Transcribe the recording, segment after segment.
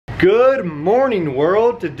Good morning,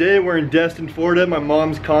 world. Today we're in Destin, Florida, my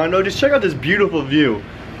mom's condo. Just check out this beautiful view.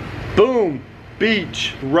 Boom,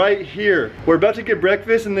 beach right here. We're about to get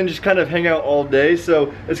breakfast and then just kind of hang out all day.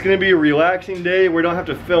 So it's gonna be a relaxing day. We don't have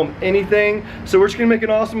to film anything. So we're just gonna make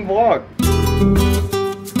an awesome vlog.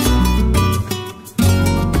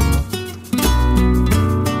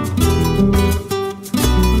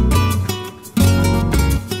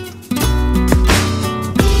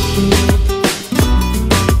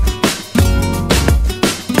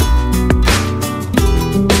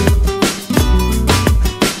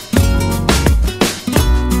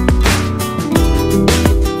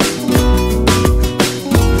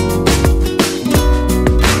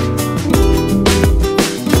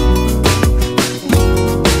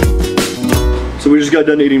 So we just got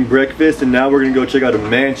done eating breakfast and now we're gonna go check out a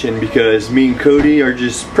mansion because me and Cody are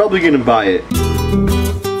just probably gonna buy it.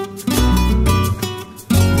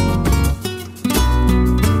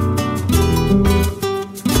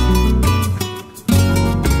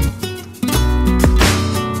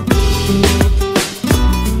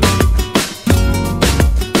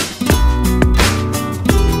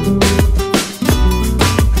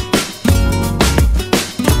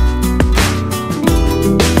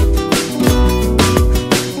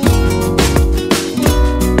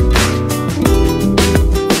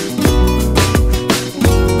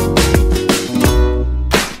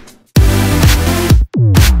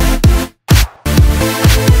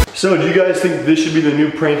 So do you guys think this should be the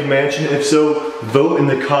new prank mansion? If so, vote in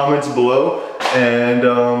the comments below. And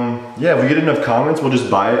yeah, if we get enough comments, we'll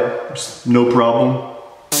just buy it. Just no problem.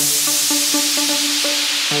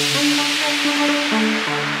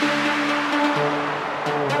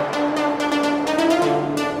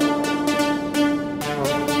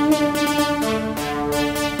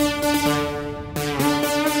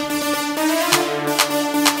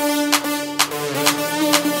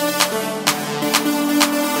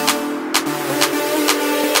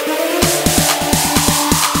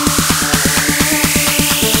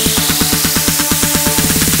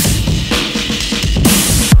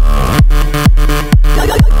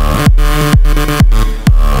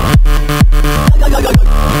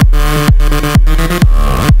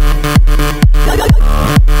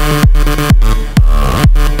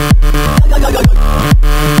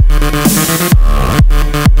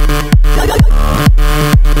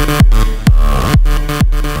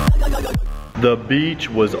 The beach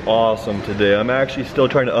was awesome today. I'm actually still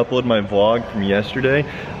trying to upload my vlog from yesterday.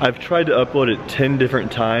 I've tried to upload it 10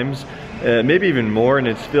 different times, maybe even more, and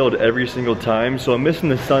it's failed every single time. So I'm missing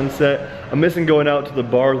the sunset. I'm missing going out to the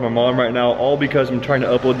bar with my mom right now, all because I'm trying to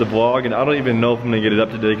upload the vlog, and I don't even know if I'm gonna get it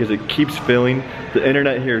up today because it keeps failing. The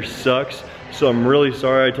internet here sucks. So I'm really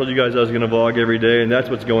sorry. I told you guys I was gonna vlog every day, and that's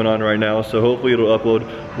what's going on right now. So hopefully it'll upload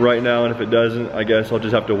right now, and if it doesn't, I guess I'll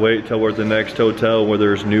just have to wait till we're at the next hotel where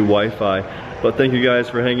there's new Wi-Fi. But thank you guys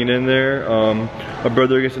for hanging in there. My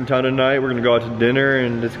brother gets in town tonight. We're gonna go out to dinner,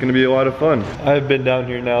 and it's gonna be a lot of fun. I've been down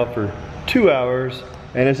here now for 2 hours,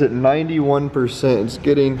 and it's at 91%. It's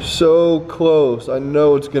getting so close. I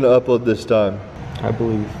know it's gonna upload this time. I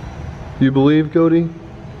believe. You believe, Cody?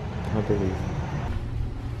 I believe.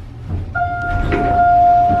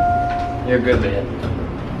 You're good, man.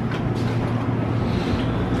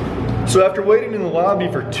 So after waiting in the lobby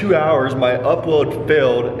for 2 hours, my upload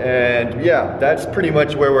failed, and yeah, that's pretty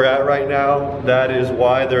much where we're at right now. That is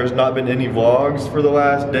why there's not been any vlogs for the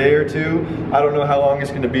last day or two. I don't know how long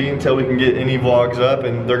it's gonna be until we can get any vlogs up,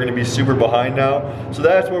 and they're gonna be super behind now. So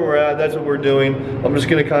that's where we're at, that's what we're doing. I'm just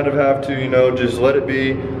gonna kind of have to, you know, just let it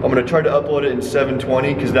be. I'm gonna try to upload it in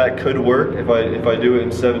 720, because that could work if I do it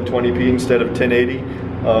in 720p instead of 1080.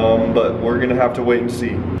 But we're gonna have to wait and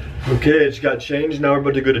see. Okay, I just got changed. Now we're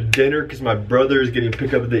about to go to dinner because my brother is getting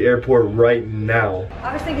picked up at the airport right now.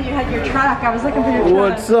 I was thinking you had your truck. I was looking for your truck.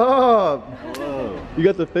 What's up? Whoa. You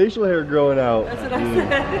got the facial hair growing out. That's what I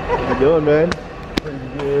said. How you doing, man? Pretty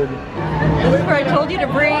good. This is where I told you to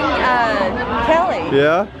bring Kelly.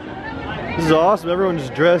 Yeah? This is awesome. Everyone's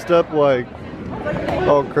just dressed up like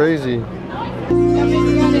all crazy.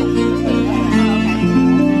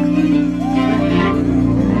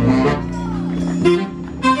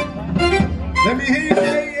 Let me hear you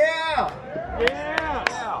say yeah! Yeah!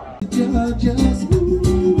 Just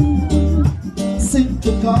move.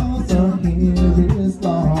 Simply cause our hair is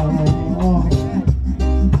long.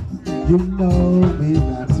 You know we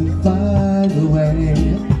got to find a way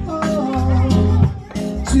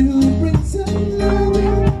to bring some love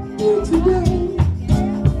in today.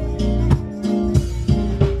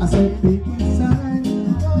 I said big inside,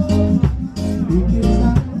 big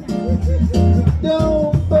inside.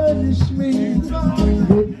 Don't punish me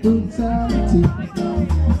with brutality.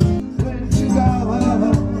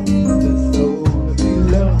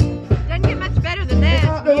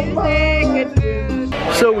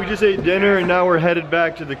 just ate dinner and now we're headed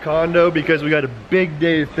back to the condo because we got a big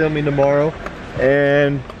day of filming tomorrow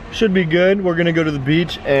and should be good. We're gonna go to the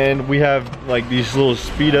beach and we have like these little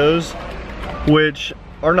Speedos which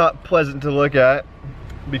are not pleasant to look at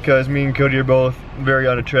because me and Cody are both very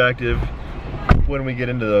unattractive when we get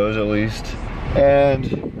into those, at least.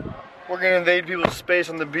 And we're gonna invade people's space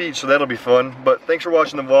on the beach, so that'll be fun. But thanks for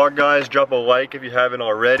watching the vlog, guys. Drop a like if you haven't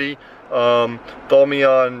already. Follow me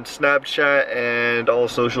on Snapchat and all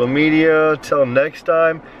social media. Till next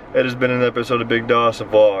time, it has been an episode of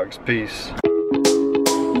BigDawsVlogs. Peace.